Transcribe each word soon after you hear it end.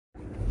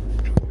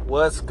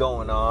What's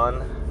going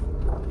on?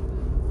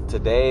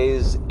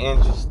 Today's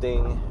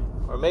interesting,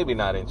 or maybe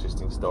not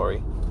interesting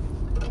story,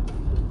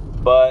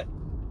 but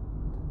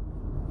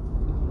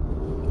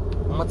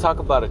I'm gonna talk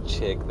about a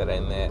chick that I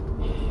met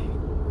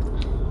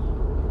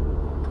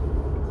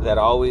that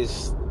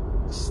always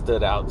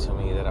stood out to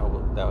me,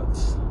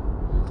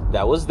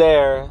 that was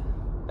there,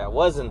 that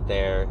wasn't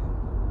there,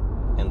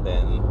 and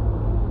then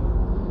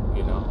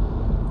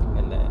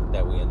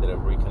that we ended up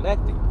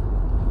reconnecting.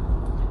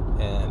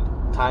 And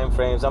time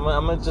frames, I'm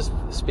gonna just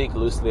speak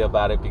loosely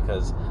about it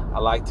because I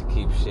like to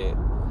keep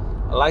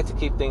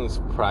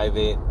things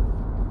private,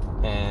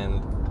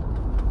 and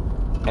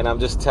I'm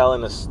just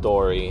telling a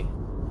story,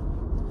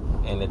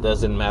 and it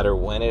doesn't matter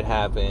when it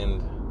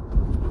happened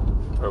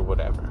or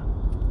whatever.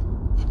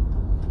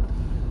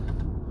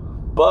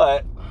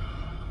 But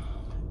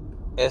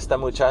esta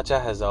muchacha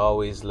has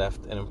always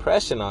left an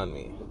impression on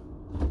me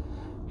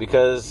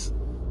because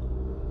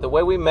the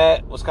way we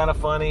met was kind of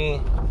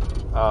funny.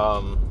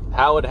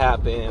 How it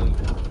happened,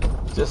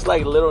 just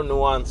like little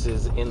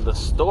nuances in the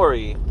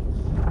story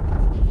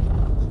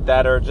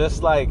that are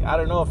just like, I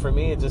don't know, for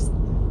me,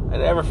 I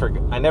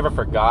never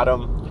forgot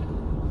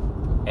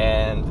them,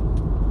 and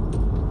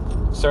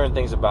certain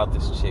things about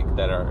this chick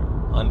that are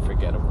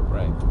unforgettable,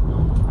 right?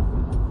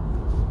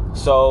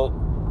 So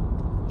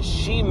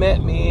she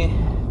met me,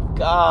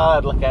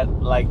 God,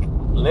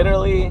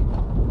 literally,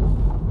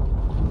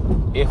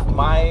 if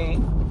my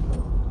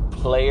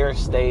player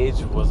stage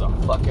was a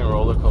fucking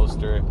roller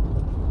coaster,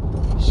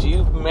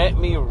 she met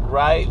me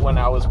right when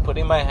I was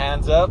putting my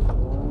hands up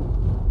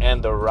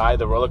and the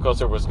roller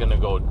coaster was gonna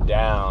go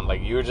down.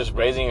 Like, you were just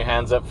raising your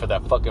hands up for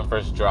that fucking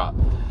first drop,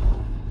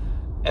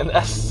 and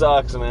that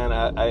sucks, man.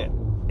 I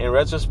in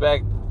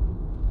retrospect,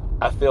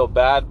 I feel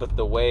bad, but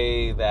the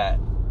way that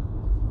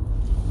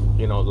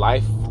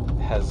life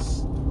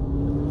has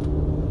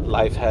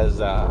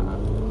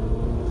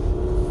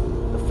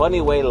the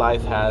funny way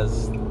life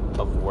has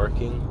of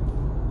working,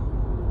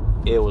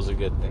 it was a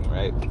good thing,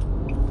 right?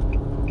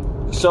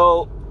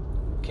 So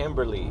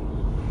Kimberly,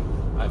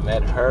 I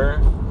met her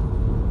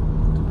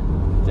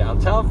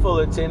downtown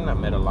Fullerton. I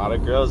met a lot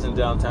of girls in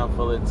downtown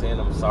Fullerton.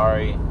 I'm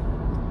sorry,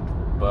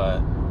 but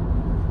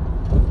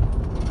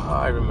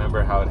I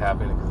remember how it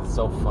happened because it's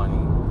so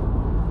funny.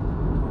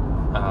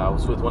 I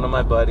was with one of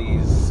my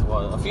buddies,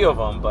 well, a few of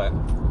them, but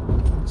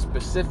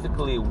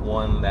specifically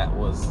one that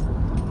was,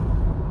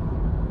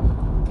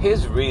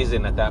 his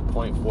reason at that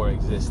point for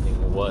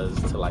existing was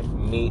to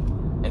meet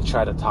and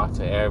try to talk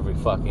to every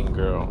fucking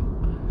girl.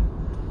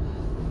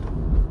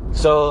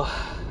 So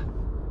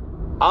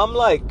I'm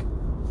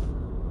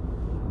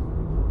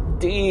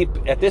deep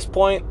at this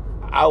point.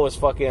 I was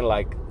fucking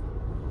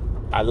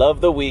I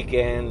love the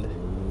weekend,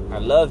 I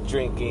love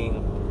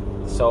drinking,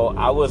 so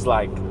I was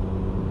I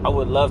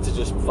would love to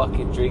just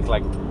fucking drink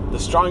the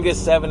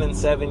strongest 7 and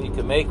 7 you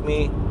could make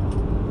me.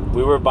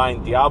 We were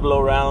buying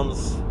Diablo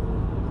rounds,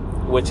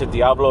 which a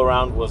Diablo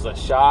round was a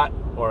shot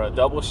or a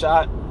double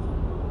shot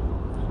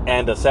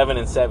and a 7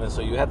 and 7.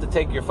 So you had to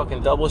take your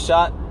fucking double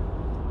shot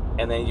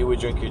and then you would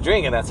drink your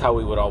drink, and that's how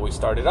we would always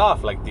start it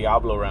off,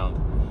 Diablo round.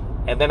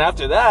 And then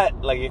after that,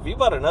 if you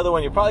bought another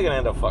one, you're probably gonna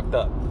end up fucked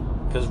up,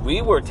 because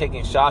we were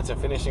taking shots and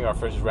finishing our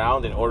first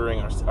round and ordering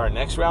our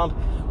next round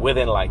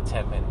within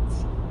 10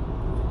 minutes.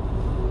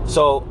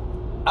 So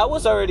I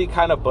was already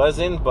kind of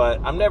buzzing,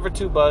 but I'm never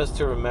too buzzed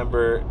to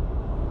remember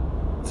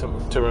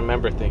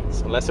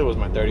things, unless it was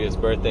my 30th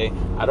birthday.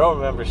 I don't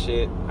remember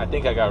shit. I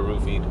think I got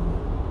roofied.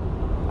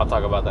 I'll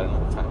talk about that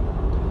another time.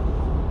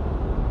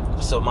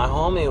 So my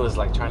homie was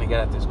trying to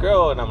get at this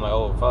girl, and I'm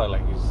oh fuck,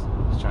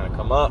 he's trying to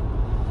come up,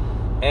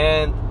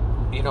 and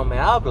me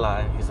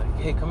habla, and he's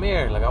hey, come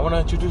here, I want to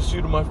introduce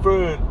you to my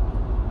friend.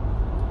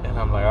 And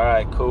I'm all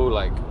right, cool,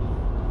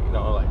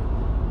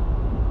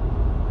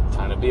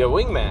 trying to be a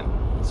wingman.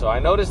 So I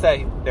noticed that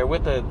they're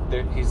with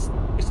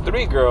it's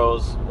 3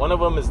 girls. One of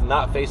them is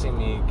not facing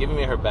me, giving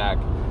me her back.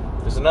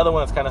 There's another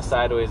one that's kind of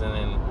sideways, and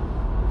then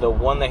the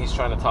one that he's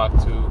trying to talk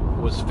to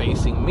was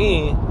facing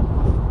me.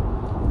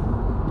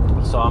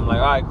 So I'm all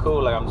right,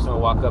 cool. I'm just gonna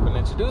walk up and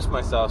introduce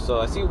myself. So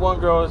I see one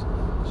girl,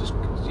 she's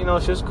she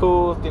was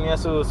cool, tenía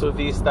su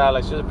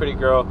vista, she was a pretty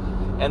girl.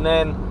 And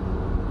then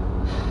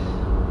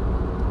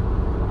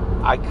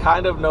I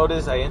kind of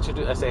noticed, I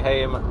say,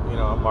 hey, I'm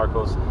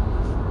Marcos.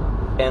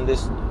 And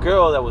this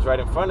girl that was right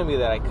in front of me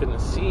that I couldn't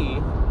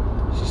see,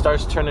 she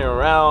starts turning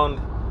around,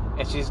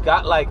 and she's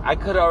got I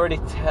could already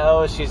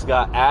tell she's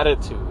got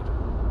attitude.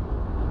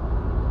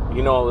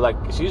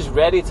 She's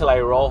ready to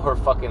roll her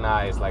fucking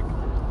eyes.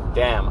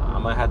 Damn,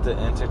 I'm gonna have to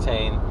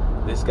entertain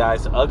this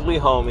guy's ugly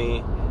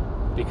homie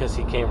because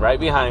he came right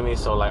behind me.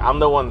 So I'm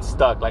the one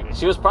stuck.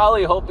 She was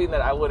probably hoping that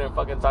I wouldn't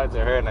fucking talk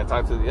to her and I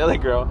talked to the other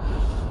girl.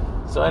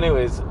 So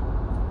anyways,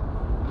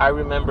 I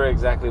remember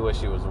exactly what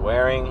she was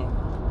wearing,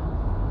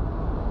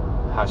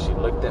 how she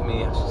looked at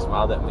me, how she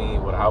smiled at me,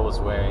 what I was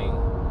wearing.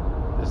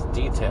 There's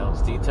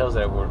details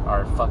that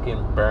are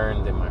fucking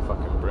burned in my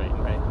fucking brain,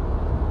 right?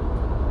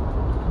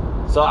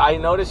 So I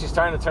noticed she's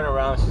starting to turn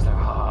around. She's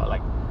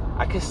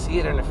I could see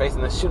it in her face.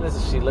 And as soon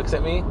as she looks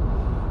at me,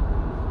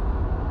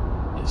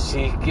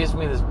 she gives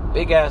me this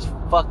big ass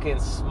fucking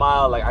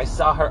smile. Like, I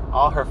saw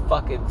all her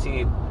fucking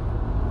teeth.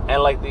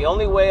 And like, the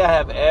only way I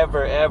have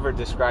ever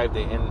described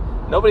it, and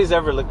nobody's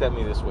ever looked at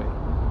me this way,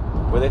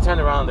 where they turn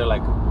around and they're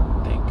like,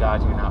 thank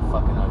God you're not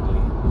fucking ugly.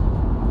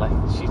 Like,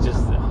 she's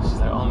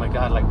like, oh my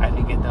God, like, I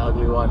didn't get the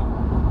ugly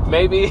one.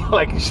 Maybe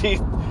like she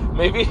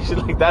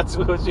like, that's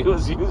what she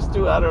was used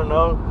to. I don't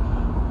know.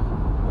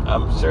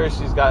 I'm sure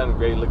she's gotten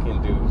great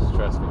looking dudes,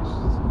 trust me.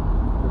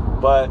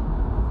 But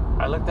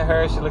I looked at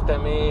her, she looked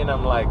at me, and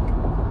I'm like,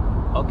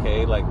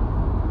 okay, like,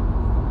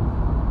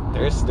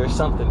 there's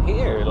something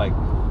here. Like,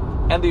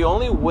 and the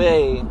only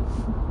way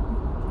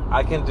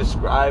I can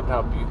describe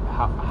how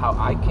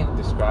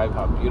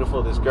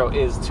beautiful this girl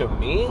is to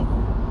me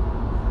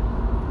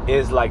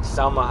is like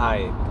Salma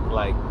Hayek.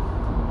 Like,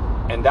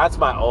 and that's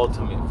my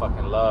ultimate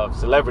fucking love,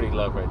 celebrity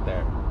love right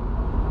there.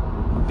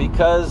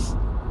 Because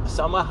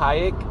Salma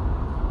Hayek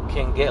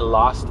can get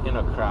lost in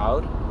a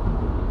crowd,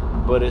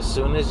 but as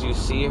soon as you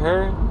see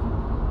her,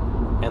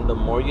 and the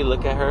more you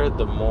look at her,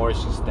 the more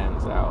she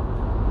stands out.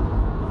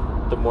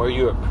 The more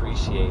you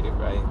appreciate it,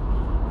 right?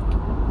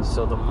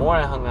 So the more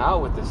I hung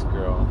out with this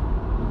girl,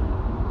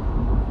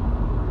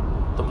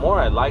 the more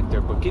I liked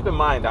her. But keep in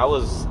mind, I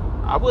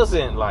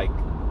wasn't like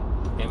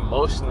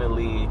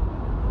emotionally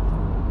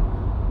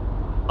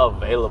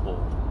available.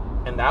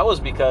 And that was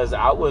because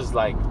I was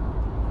like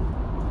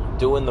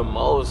doing the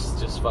most,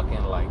 just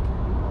fucking like,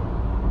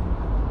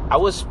 I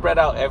was spread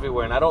out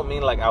everywhere. And I don't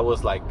mean like I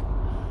was like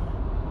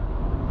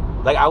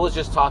I was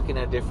just talking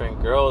to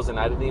different girls, and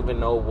I didn't even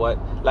know what,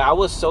 like, I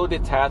was so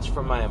detached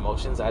from my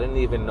emotions. I didn't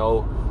even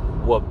know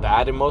what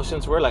bad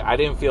emotions were. Like, I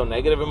didn't feel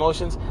negative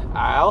emotions.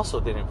 I also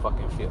didn't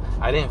fucking feel,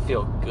 I didn't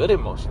feel good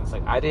emotions.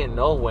 Like, I didn't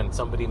know when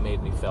somebody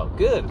made me feel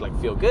good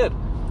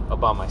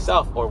about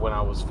myself, or when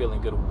I was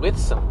feeling good with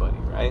somebody,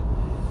 right?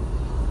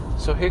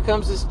 So here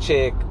comes this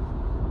chick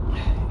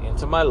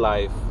into my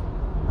life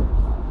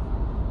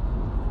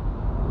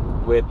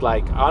with,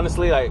 like,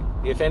 honestly, like,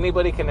 if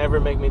anybody can ever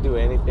make me do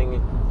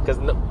anything, because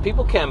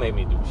people can't make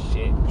me do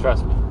shit,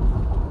 trust me.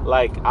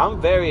 Like, I'm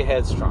very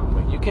headstrong.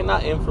 Like, you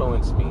cannot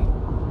influence me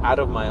out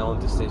of my own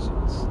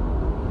decisions.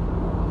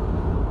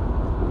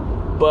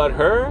 But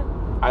her,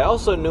 I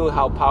also knew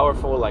how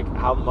powerful, like,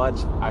 how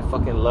much I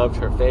fucking loved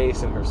her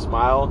face and her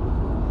smile.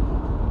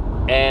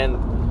 And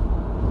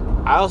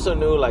I also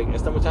knew, like,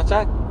 esta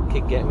muchacha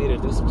could get me to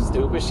do some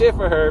stupid shit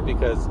for her,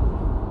 because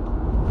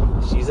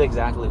she's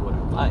exactly what I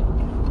like.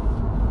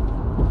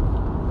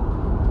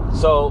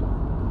 So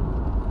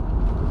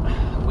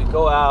we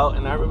go out,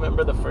 and I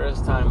remember the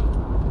first time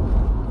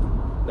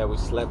that we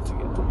slept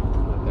together,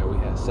 that we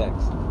had sex.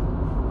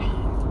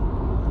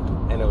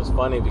 And it was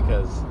funny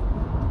because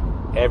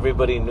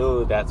everybody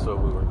knew that's what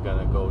we were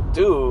gonna go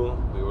do.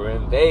 We were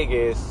in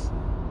Vegas,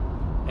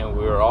 and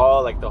we were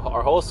all like,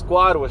 our whole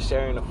squad was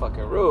sharing a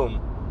fucking room,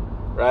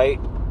 right?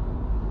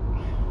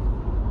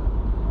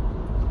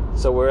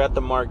 So we're at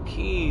the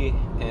Marquee,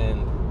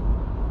 and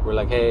we're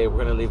like, hey, we're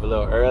gonna leave a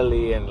little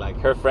early. And like,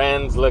 her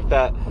friends looked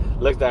at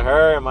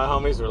her, and my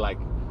homies were like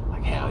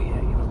hell yeah,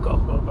 go.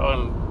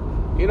 And,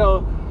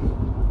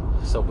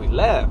 so we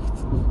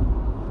left.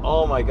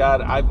 Oh my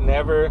God, I've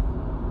never,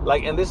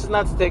 like, and this is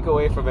not to take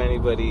away from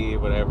anybody,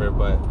 whatever,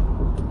 but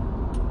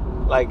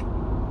like,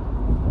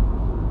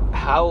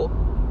 how,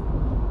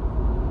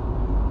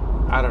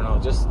 I don't know,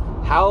 just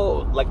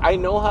how, like, I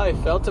know how I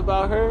felt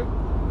about her,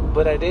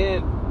 but I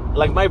didn't,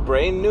 like, my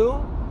brain knew,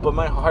 but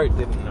my heart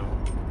didn't know.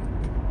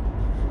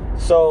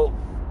 So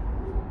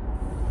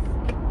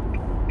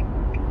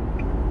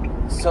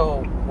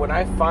when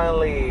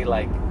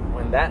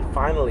that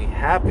finally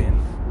happened,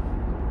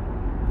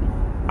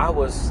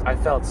 I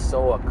felt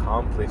so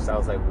accomplished. I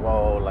was like,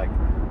 whoa, like,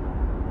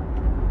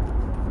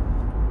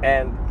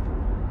 and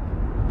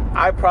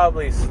I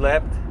probably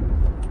slept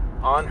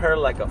on her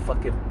like a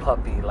fucking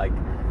puppy, like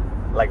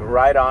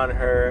right on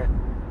her.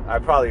 I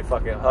probably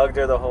fucking hugged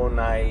her the whole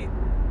night.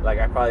 Like,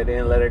 I probably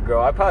didn't let her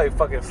go. I probably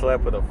fucking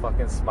slept with a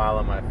fucking smile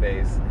on my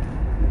face.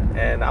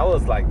 And I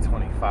was like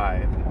 25.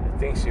 I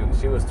think she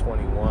was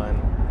 21.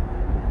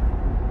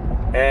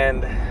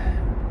 And,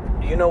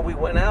 we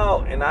went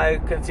out, and I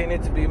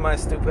continued to be my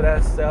stupid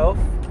ass self.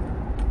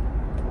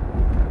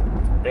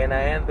 And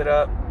I ended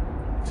up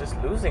just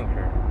losing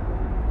her.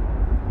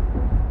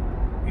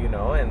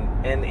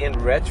 And in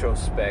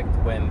retrospect,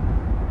 when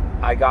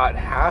I got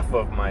half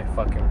of my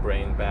fucking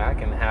brain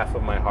back and half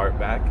of my heart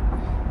back,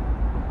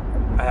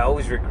 I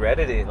always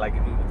regretted it. Like,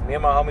 me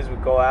and my homies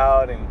would go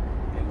out and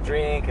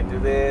drink and do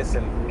this,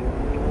 and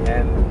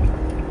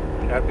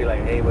I'd be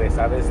like, hey, güey,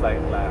 ¿sabes?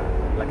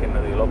 La que me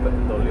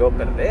dolió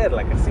perder,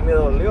 like, así me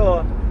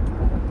dolió.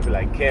 I'd be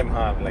like, Kim,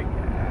 huh? I'd be like,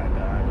 yeah,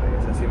 dog,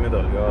 like, así me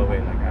dolió,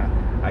 güey.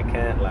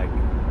 Like,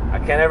 I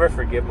can't ever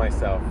forgive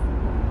myself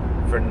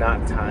for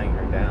not tying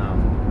her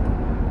down.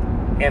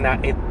 And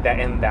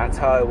that's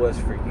how it was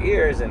for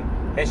years. And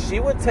she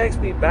would text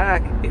me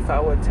back if I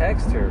would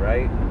text her,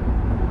 right?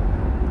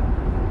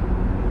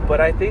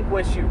 But I think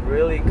when she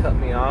really cut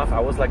me off,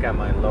 I was like at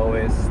my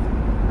lowest,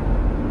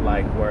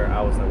 like, where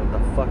I was like, what the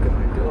fuck am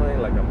I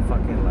doing? Like, I'm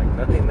fucking like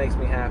Nothing makes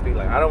me happy.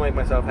 Like, I don't make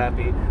myself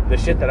happy. The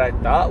shit that I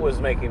thought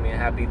was making me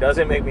happy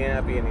doesn't make me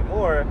happy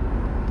anymore.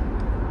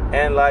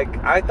 And, like,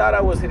 I thought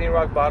I was hitting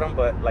rock bottom,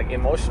 but, like,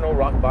 emotional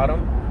rock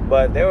bottom.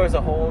 But there was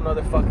a whole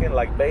nother fucking,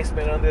 like,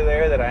 basement under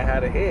there that I had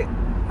to hit.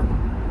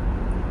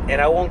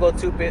 And I won't go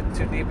too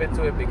deep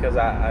into it because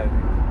I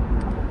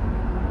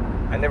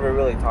never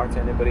really talked to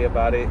anybody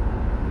about it.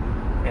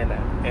 And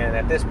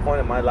at this point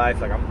in my life,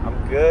 like,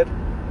 I'm good.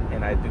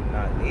 And I do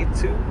not need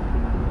to.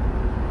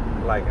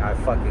 Like, I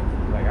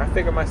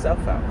figured myself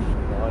out,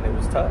 and it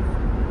was tough.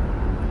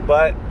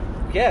 But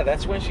yeah,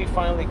 that's when she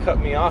finally cut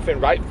me off, and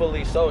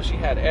rightfully so. She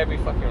had every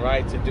fucking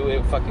right to do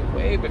it fucking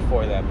way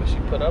before that, but she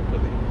put up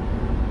with it,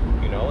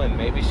 and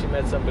maybe she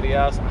met somebody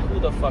else. Who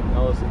the fuck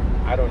knows?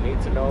 I don't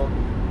need to know.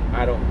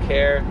 I don't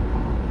care.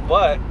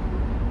 But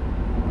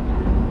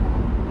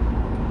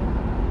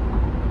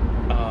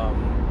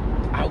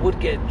I would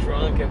get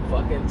drunk and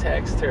fucking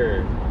text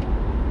her,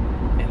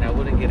 and I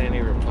wouldn't get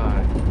any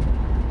reply.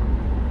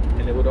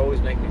 And it would always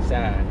make me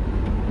sad,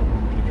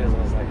 because I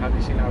was like, how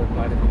could she not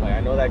reply to me? Like, I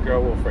know that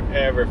girl will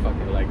forever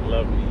fucking, like,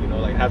 love me,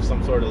 like, have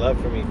some sort of love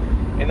for me.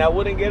 And I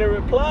wouldn't get a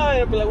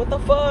reply. I'd be like, what the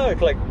fuck?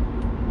 Like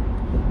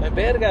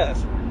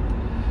vergas.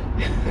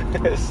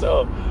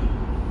 so,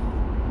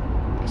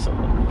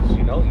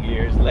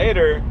 years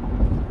later,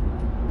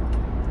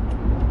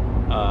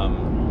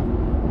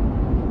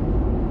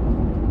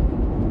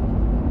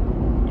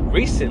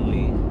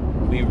 recently,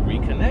 we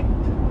reconnect,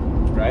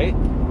 right?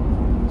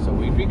 So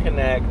we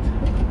reconnect,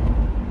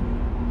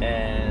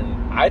 and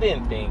I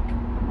didn't think,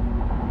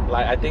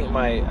 like, I think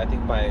my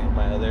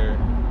other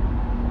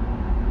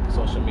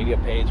social media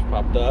page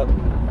popped up,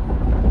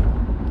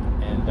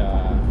 and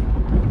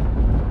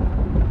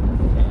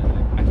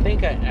I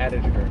think I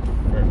added her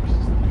first,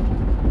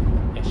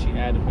 and she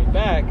added me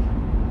back,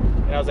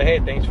 and I was like, hey,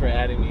 thanks for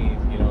adding me,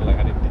 like,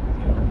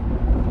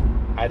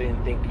 I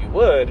didn't think you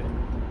would.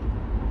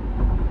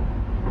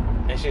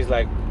 And she's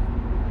like,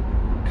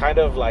 kind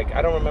of like,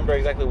 I don't remember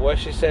exactly what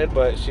she said,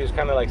 but she was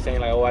kind of like saying,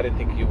 like, oh, I didn't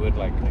think you would,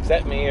 like,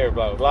 accept me, or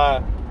blah blah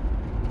blah.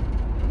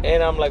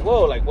 And I'm like,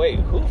 whoa, like, wait,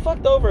 who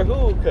fucked over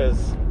who?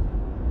 Because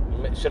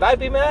should I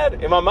be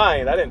mad? In my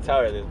mind, I didn't tell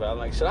her this, but I'm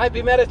like, should I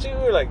be mad at you?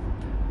 Or, like,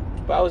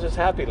 but I was just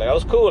happy. Like, I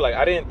was cool. Like,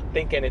 I didn't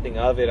think anything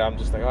of it. I'm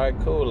just like, all right,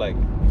 cool. Like,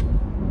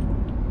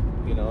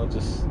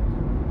 just,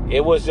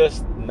 it was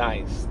just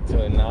nice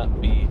to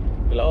not be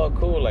like, oh,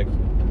 cool. Like,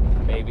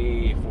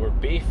 maybe if we're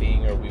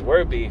beefing, or we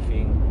were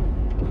beefing,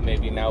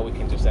 maybe now we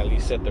can just at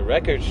least set the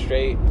record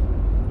straight,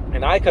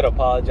 and I could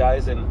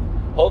apologize, and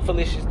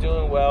hopefully she's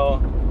doing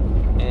well,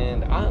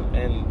 and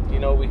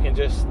we can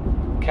just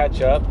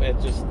catch up and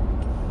just,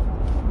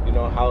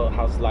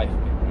 how's life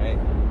been, right?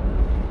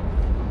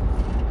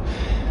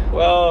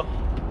 Well,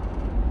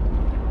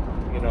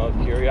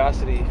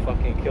 curiosity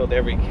fucking killed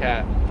every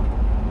cat.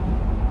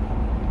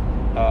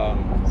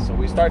 So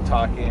we start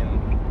talking,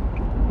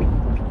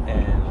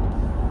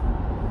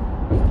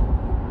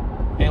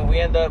 and we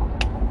end up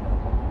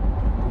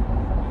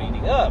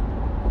meeting up.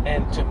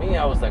 And to me,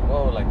 I was like,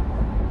 whoa, like,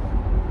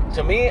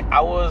 to me,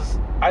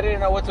 I didn't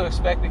know what to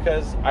expect,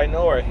 because I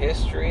know our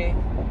history,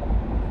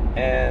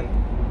 and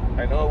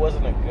I know it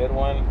wasn't a good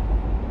one,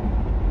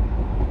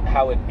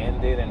 how it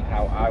ended and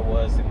how I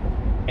was,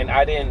 and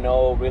I didn't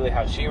know really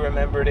how she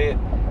remembered it,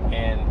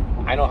 and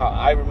I know how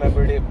I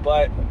remembered it,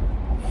 but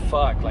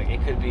fuck, like,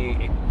 it could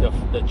be,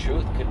 the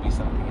truth could be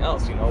something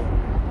else,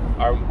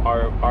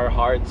 our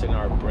hearts and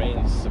our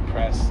brains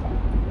suppress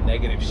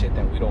negative shit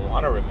that we don't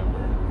want to remember,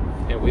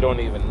 and we don't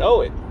even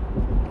know it.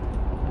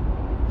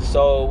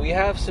 So we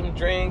have some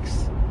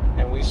drinks,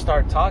 and we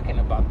start talking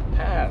about the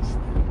past,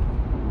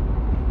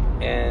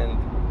 and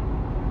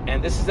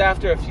this is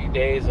after a few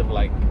days of,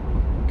 like,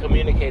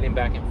 communicating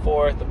back and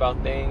forth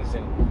about things,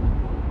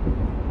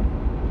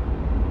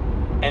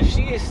 and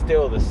she is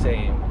still the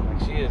same. Like,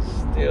 she is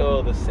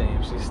still the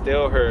same. She's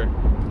still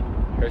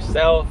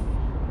herself.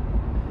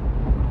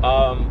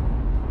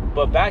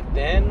 But back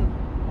then,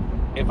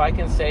 if I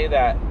can say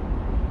that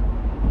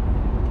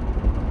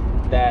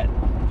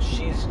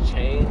she's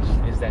changed,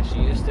 is that she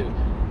used to.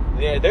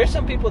 Yeah, there's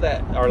some people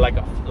that are like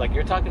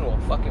you're talking to a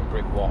fucking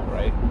brick wall,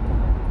 right?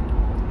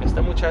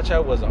 Esta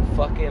muchacha was a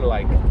fucking,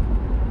 like,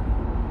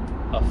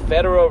 a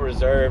Federal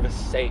Reserve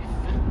safe.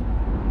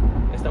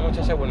 Esta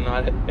muchacha would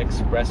not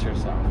express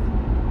herself,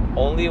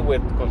 only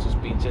con sus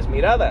pinches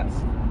miradas.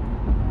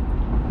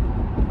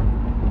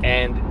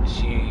 And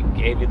she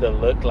gave you the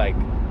look like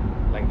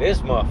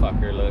this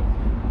motherfucker look,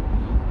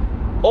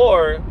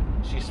 or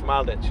she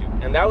smiled at you.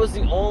 And that was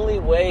the only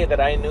way that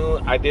I knew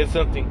I did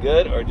something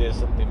good or did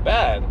something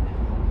bad,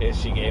 is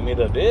she gave me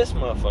this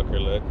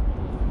motherfucker look,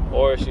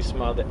 or she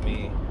smiled at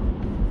me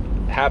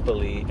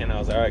happily, and I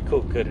was like, all right,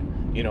 cool, good,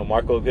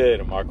 Marco good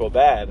or Marco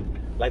bad.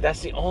 Like,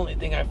 that's the only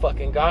thing I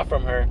fucking got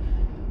from her.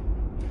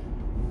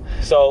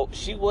 So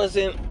she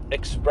wasn't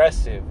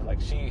expressive.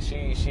 Like, she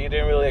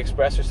didn't really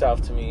express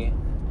herself to me,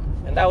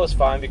 and that was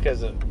fine,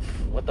 because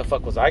what the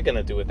fuck was I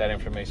gonna do with that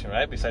information,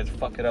 right? Besides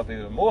fuck it up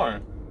even more.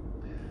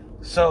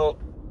 So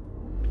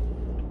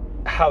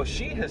how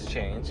she has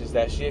changed is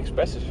that she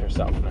expresses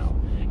herself now.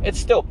 It's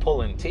still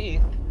pulling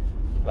teeth.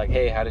 Like,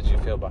 hey, how did you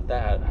feel about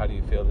that? How do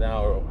you feel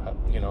now? Or,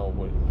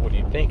 what are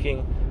you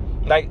thinking?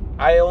 Like,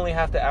 I only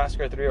have to ask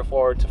her 3 or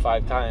 4 to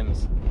 5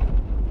 times.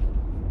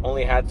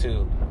 Only had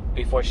to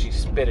before she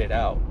spit it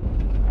out.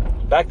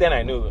 Back then,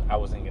 I knew I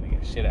wasn't going to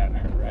get shit out of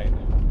her, right?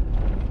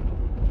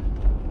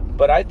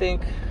 But I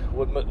think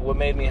what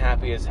made me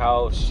happy is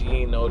how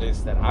she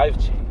noticed that I've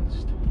changed.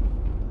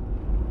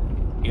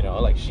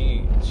 Like,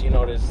 she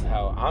noticed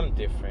how I'm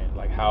different.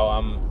 Like, how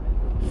I'm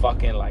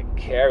fucking, like,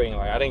 caring.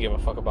 Like, I didn't give a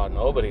fuck about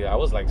nobody. I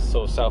was, like,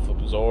 so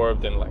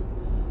self-absorbed and, like,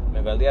 me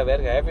valía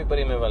verga.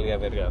 Everybody me valía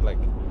verga. Like,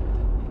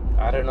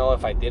 I don't know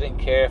if I didn't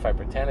care, if I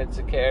pretended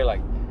to care,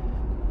 like,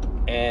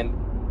 and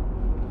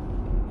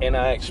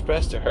I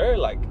expressed to her,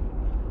 like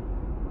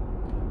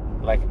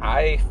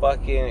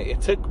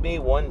it took me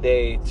one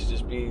day to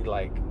just be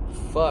like,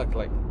 fuck,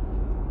 like,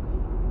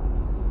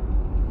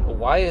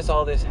 why is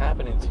all this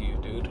happening to you,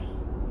 dude?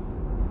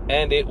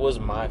 And it was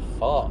my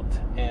fault.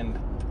 And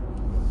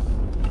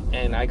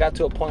I got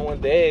to a point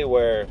one day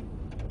where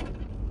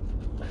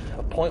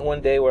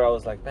I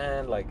was like,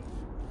 man, like,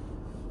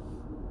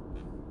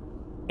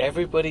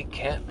 everybody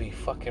can't be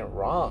fucking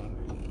wrong.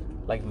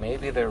 Like,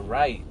 maybe they're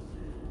right.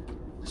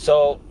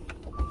 So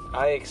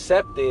I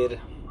accepted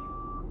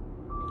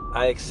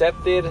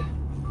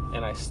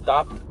and I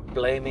stopped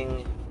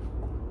blaming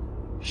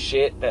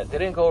shit that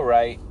didn't go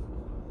right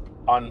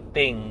on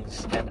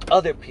things and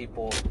other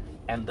people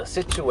and the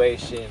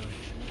situation.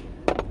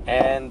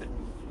 And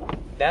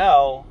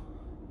now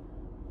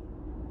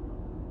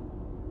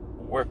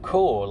we're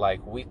cool.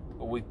 Like, we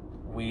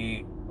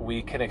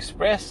can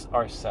express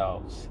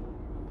ourselves.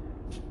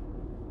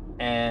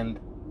 And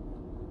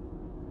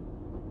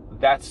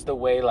that's the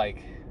way,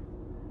 like,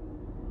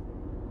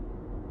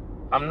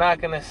 I'm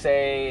not going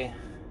to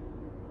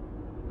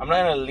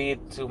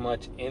lead too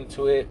much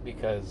into it,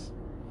 because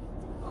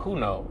who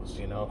knows,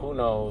 who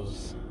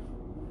knows,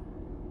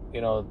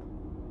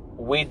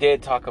 we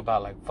did talk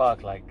about, like,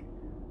 fuck, like,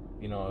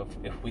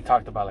 if we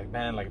talked about, like,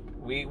 man, like,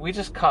 we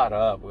just caught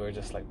up. We were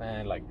just like,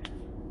 man, like,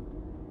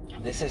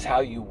 this is how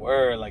you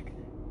were. Like,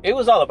 it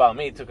was all about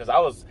me too, because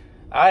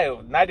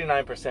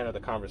 99% of the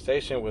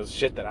conversation was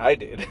shit that I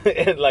did.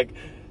 And, like,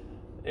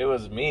 it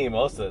was me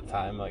most of the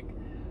time, like,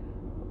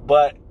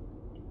 but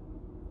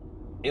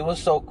it was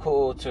so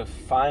cool to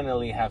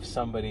finally have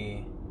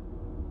somebody,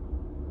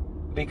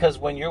 because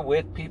when you're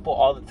with people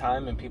all the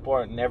time and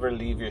people never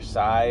leave your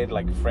side,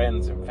 like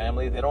friends and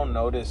family, they don't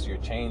notice your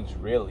change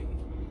really.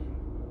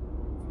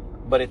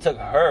 But it took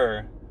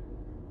her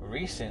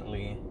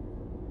recently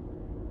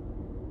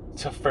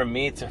for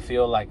me to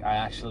feel like I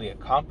actually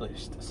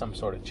accomplished some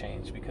sort of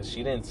change, because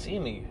she didn't see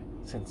me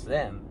since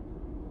then.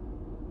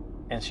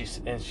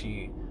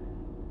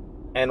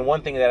 And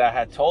one thing that I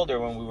had told her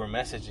when we were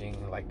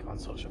messaging, like, on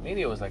social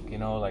media was like,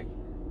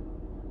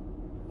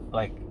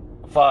 like,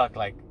 fuck,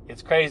 like,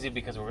 it's crazy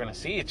because we're gonna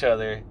see each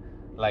other.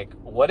 Like,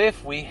 what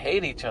if we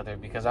hate each other?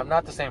 Because I'm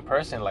not the same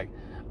person. Like,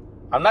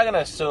 I'm not gonna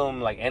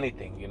assume, like,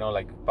 anything,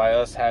 like, by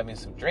us having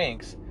some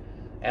drinks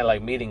and,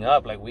 like, meeting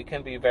up, like, we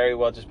can be very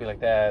well just be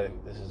like that.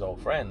 This is old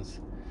friends.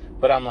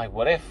 But I'm like,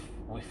 what if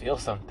we feel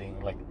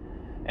something? Like,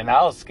 and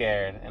I was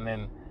scared. And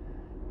then,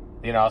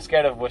 I was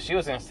scared of what she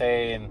was gonna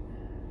say. And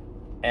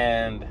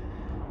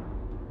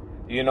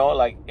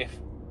like,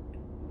 if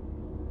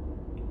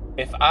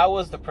I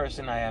was the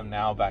person I am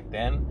now back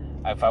then,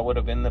 if I would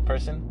have been the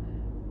person,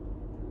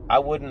 I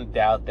wouldn't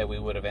doubt that we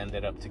would have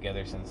ended up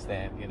together since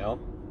then,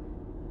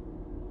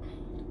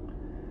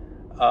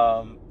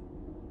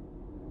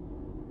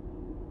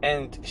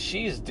 and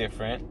she's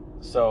different.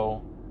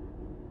 So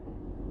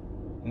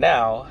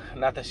now,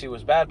 not that she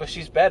was bad, but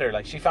she's better.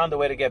 Like, she found a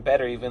way to get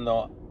better, even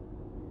though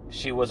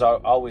she was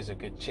always a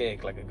good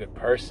chick, like a good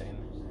person.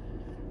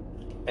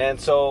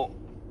 And so,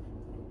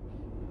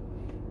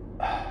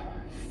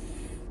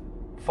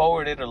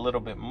 forwarded a little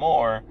bit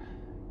more,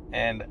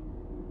 and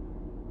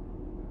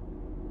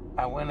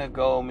I went to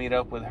go meet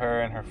up with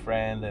her and her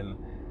friend, and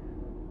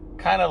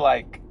kind of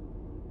like,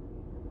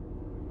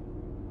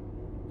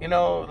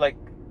 like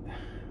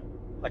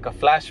a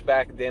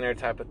flashback dinner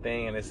type of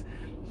thing.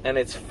 And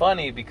it's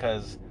funny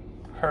because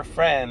her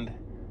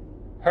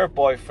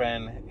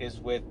boyfriend is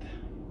with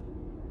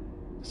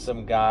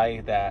some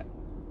guy that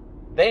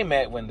they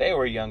met when they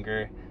were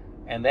younger,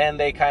 and then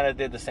they kind of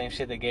did the same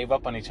shit. They gave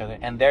up on each other,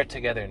 and they're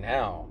together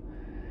now.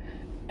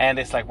 And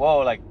it's like, whoa,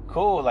 like,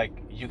 cool, like,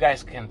 you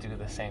guys can do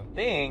the same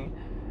thing,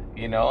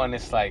 and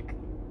it's like,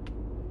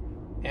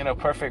 in a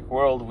perfect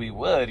world we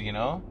would,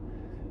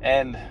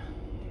 and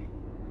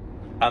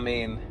I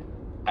mean,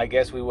 I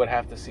guess we would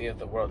have to see if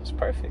the world is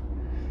perfect,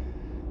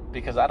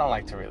 because I don't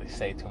like to really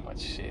say too much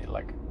shit.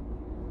 Like,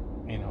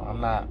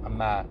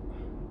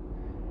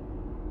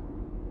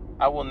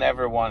 I will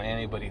never want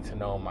anybody to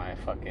know my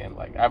fucking,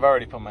 like, I've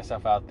already put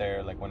myself out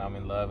there, like, when I'm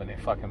in love, and it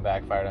fucking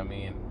backfired on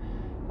me and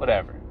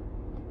whatever.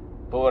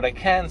 But what I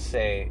can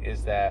say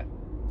is that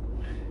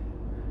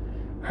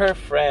her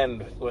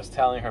friend was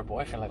telling her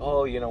boyfriend, like,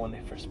 oh, when they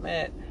first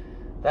met,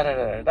 Da da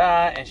da da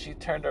da. And she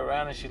turned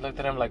around and she looked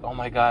at him like, oh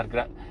my God,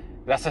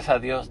 gracias a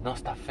Dios, no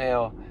está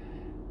feo.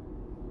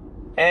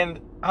 And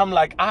I'm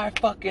like, I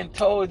fucking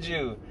told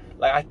you.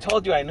 Like, I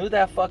told you, I knew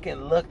that fucking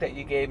look that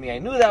you gave me. I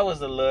knew that was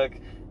the look.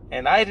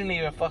 And I didn't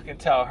even fucking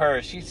tell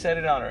her. She said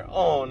it on her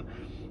own.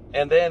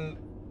 And then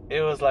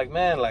it was like,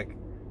 man, like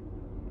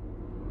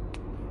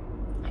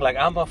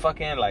I'm a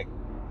fucking, like,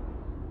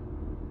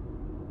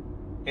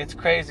 it's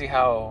crazy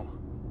how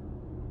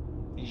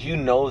you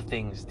know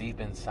things deep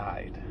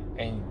inside.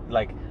 And,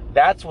 like,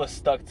 that's what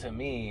stuck to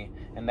me.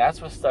 And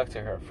that's what stuck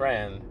to her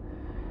friend.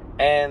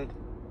 And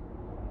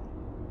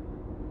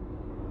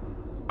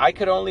I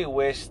could only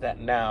wish that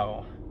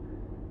now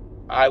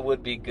I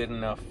would be good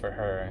enough for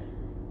her.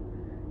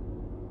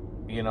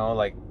 You know,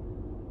 like,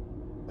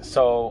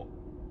 so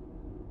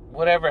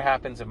whatever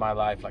happens in my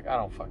life, like, I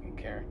don't fucking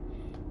care.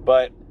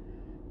 But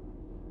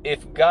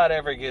if God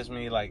ever gives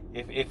me, like,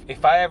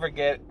 if I ever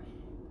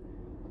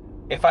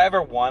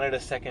wanted a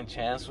second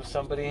chance with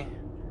somebody,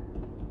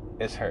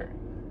 it's her.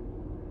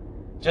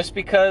 Just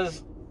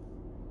because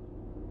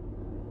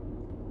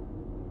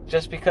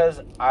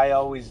I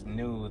always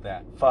knew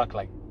that, fuck,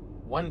 like,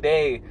 one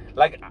day,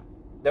 like,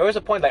 there was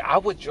a point, like, I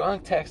would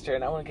drunk text her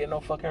and I wouldn't get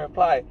no fucking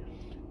reply.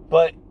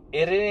 But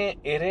it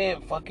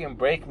didn't fucking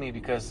break me,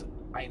 because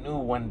I knew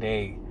one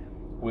day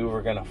we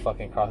were gonna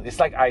fucking cross. It's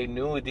like I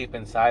knew deep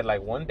inside,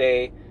 like, one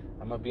day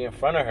I'm gonna be in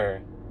front of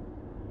her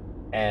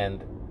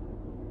and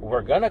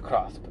we're gonna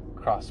cross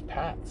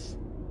paths.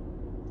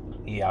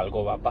 Y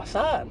algo va a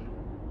pasar.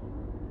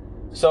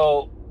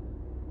 So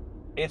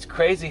it's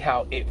crazy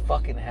how it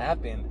fucking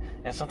happened.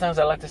 And sometimes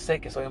I like to say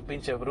que soy un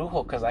pinche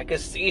brujo, because I can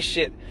see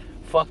shit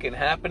fucking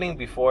happening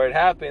before it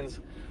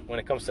happens when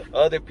it comes to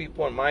other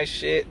people and my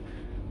shit.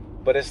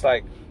 But it's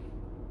like,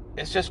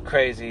 it's just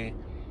crazy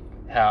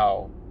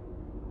how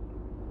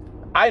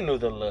I knew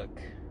the look.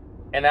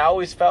 And I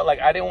always felt like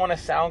I didn't want to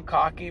sound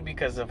cocky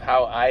because of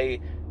how I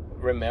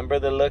remember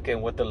the look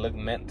and what the look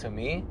meant to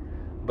me.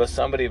 But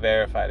somebody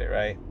verified it,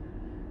 right?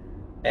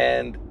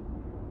 And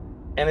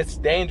it's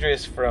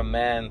dangerous for a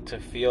man to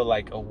feel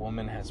like a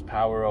woman has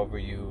power over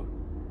you.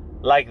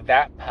 Like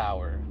that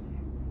power.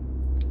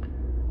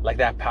 Like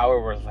that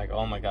power where it's like,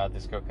 oh my God,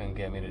 this girl can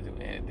get me to do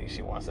anything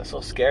she wants. That's so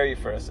scary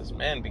for us as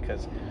men,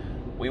 because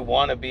we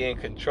want to be in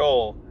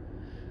control.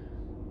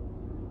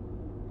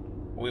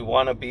 We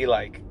want to be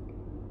like,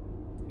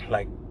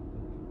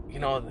 you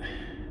know,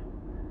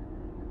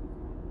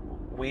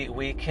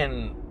 we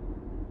can,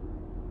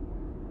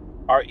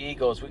 our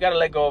egos, we got to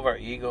let go of our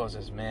egos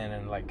as men.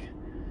 And, like,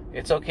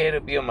 it's okay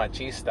to be a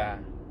machista,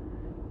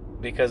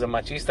 because a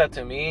machista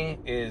to me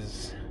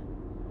is,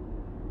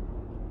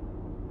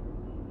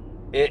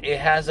 it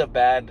has a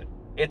bad,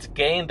 it's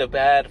gained a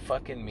bad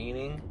fucking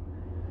meaning.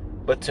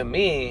 But to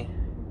me,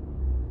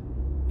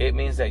 it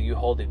means that you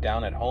hold it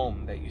down at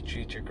home, that you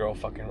treat your girl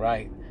fucking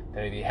right,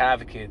 that if you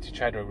have kids, you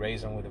try to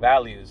raise them with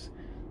values,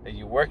 that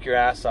you work your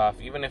ass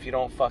off, even if you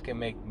don't fucking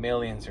make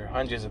millions or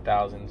hundreds of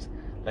thousands.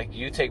 Like,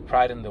 you take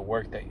pride in the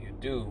work that you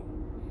do,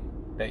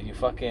 that you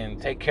fucking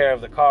take care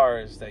of the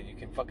cars, that you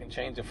can fucking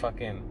change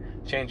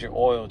your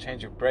oil,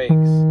 change your brakes.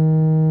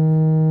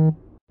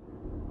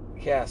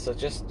 Yeah, so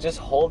just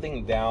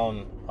holding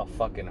down a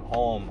fucking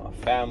home, a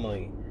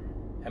family,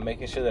 and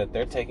making sure that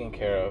they're taken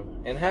care of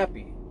and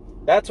happy.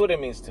 That's what it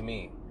means to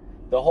me.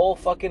 The whole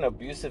fucking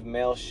abusive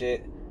male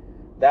shit,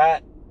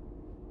 that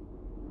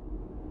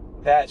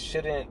has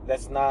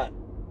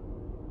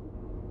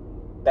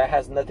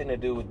nothing to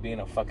do with being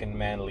a fucking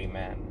manly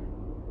man.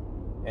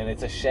 And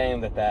it's a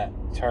shame that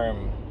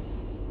term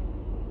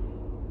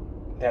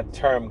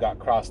got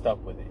crossed up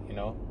with it, you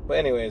know? But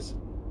anyways,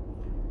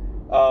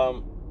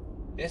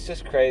 it's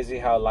just crazy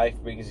how life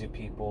brings you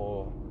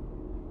people,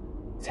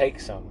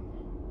 takes them,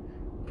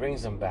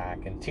 brings them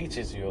back, and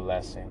teaches you a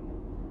lesson.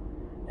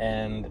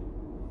 And,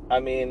 I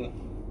mean,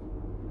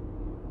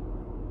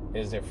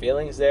 is there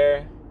feelings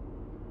there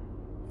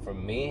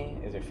from me?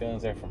 Is there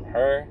feelings there from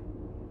her?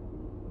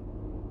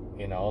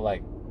 You know,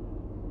 like,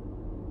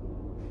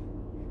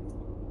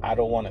 I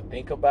don't want to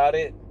think about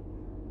it.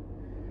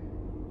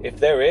 If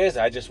there is,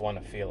 I just want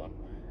to feel them.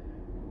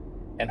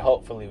 And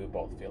hopefully we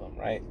both feel them,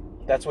 right?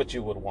 That's what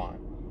you would want.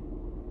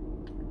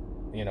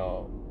 You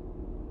know,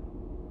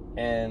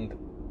 and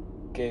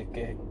que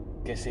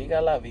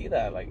siga la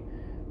vida. Like,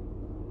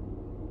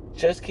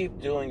 just keep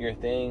doing your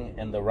thing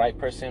and the right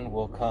person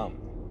will come.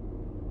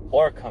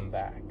 Or come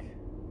back.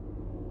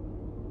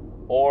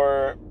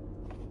 Or,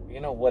 you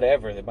know,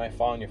 whatever. They might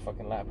fall in your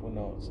fucking lap. Who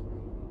knows?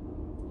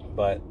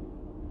 But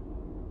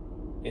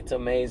it's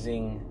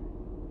amazing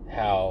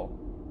how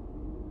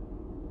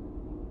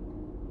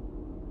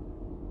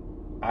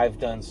I've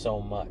done so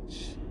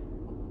much.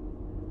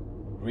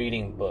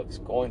 Reading books,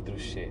 going through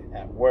shit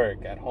at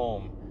work, at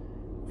home,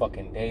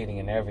 fucking dating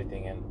and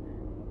everything.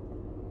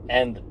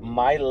 And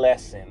my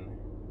lesson,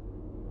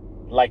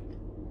 like,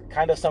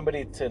 kind of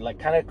somebody to, like,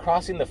 kind of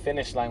crossing the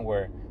finish line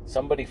where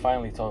somebody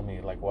finally told me,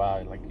 like,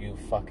 wow, like, you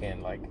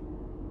fucking, like,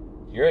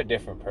 you're a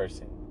different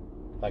person.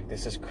 Like,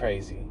 this is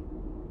crazy.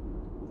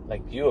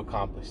 Like, you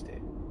accomplished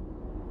it.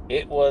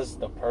 it was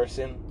the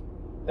person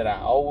that I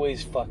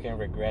always fucking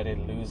regretted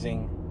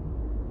losing,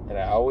 that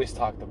I always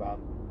talked about.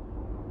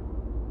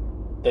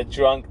 The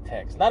drunk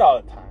text. Not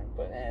all the time,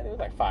 but it was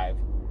like 5.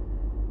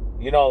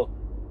 You know,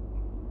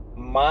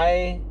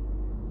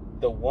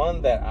 the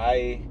one that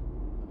I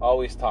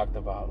always talked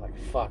about, like,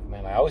 fuck,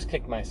 man, I always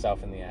kicked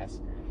myself in the ass.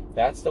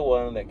 That's the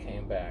one that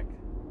came back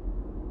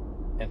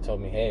and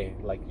told me, hey,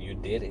 like, you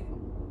did it.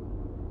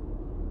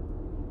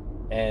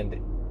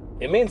 And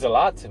it means a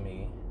lot to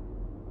me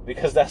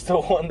because that's the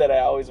one that I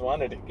always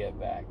wanted to get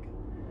back.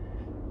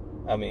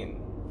 I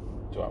mean,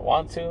 do I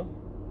want to?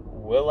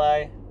 Will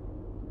I?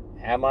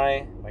 Am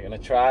I going to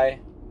try?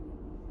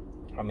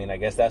 I mean, I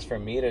guess that's for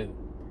me to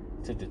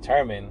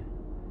determine.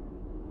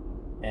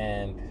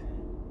 And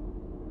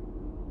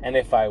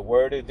if I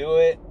were to do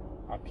it,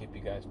 I'll keep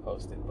you guys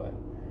posted. But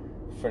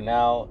for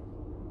now,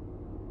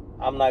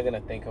 I'm not going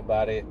to think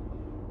about it.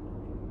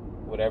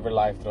 Whatever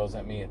life throws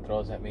at me, it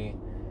throws at me.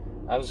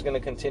 I'm just going to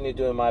continue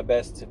doing my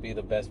best to be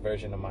the best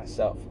version of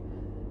myself.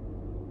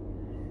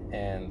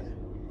 And,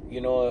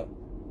 you know,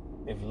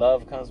 if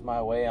love comes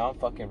my way, I'm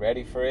fucking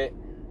ready for it.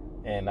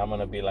 And I'm going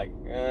to be like,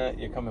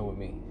 you're coming with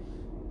me.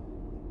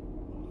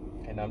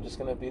 And I'm just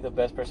going to be the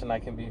best person I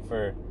can be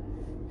for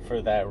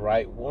that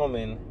right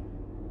woman.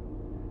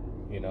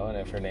 You know, and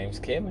if her name's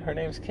Kim, her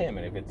name's Kim.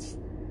 And if it's,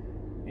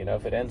 you know,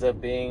 if it ends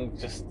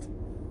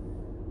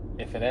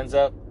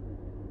up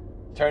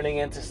turning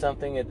into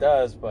something, it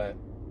does. But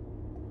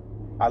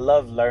I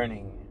love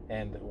learning.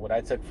 And what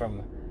I took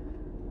from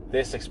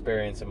this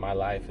experience in my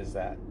life is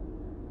that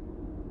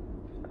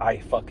I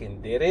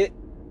fucking did it.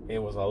 It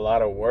was a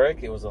lot of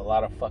work. It was a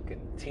lot of fucking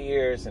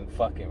tears and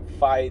fucking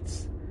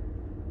fights.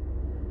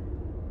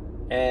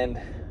 And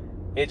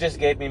it just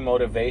gave me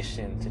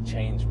motivation to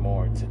change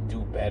more, to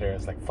do better.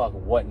 It's like, fuck,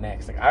 what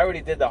next? Like, I already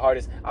did the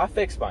hardest. I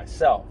fixed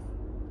myself.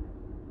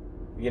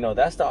 You know,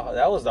 that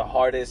was the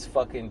hardest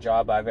fucking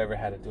job I've ever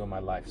had to do in my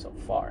life so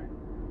far.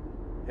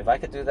 If I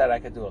could do that, I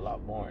could do a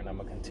lot more. And I'm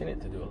going to continue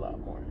to do a lot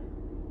more.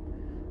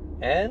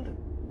 And,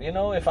 you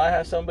know, if I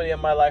have somebody in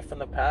my life from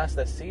the past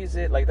that sees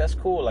it, like, that's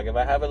cool. Like, if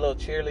I have a little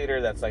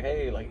cheerleader that's like,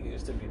 hey, like, you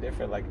used to be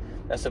different, like,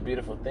 that's a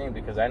beautiful thing,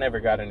 because I never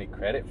got any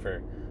credit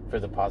for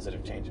the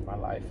positive change in my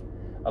life.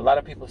 A lot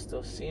of people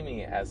still see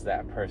me as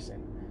that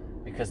person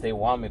because they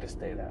want me to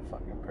stay that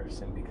fucking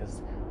person,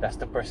 because that's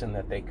the person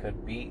that they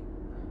could be.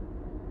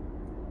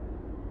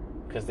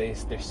 Because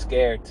they're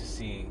scared to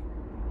see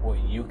what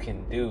you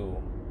can do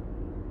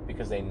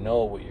because they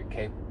know what you're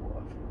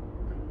capable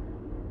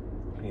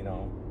of. You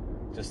know,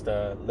 just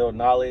a little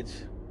knowledge.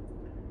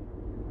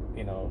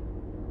 You know,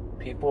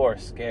 people are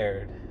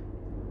scared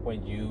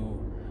when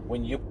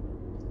you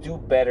do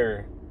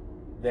better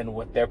than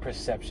what their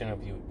perception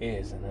of you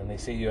is, and then they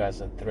see you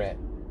as a threat.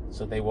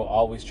 So they will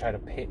always try to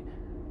put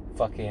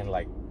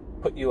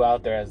you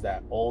out there as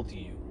that old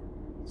you,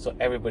 so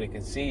everybody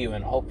can see you,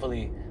 and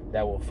hopefully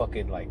that will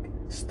fucking like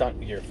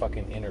stunt your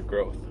fucking inner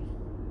growth.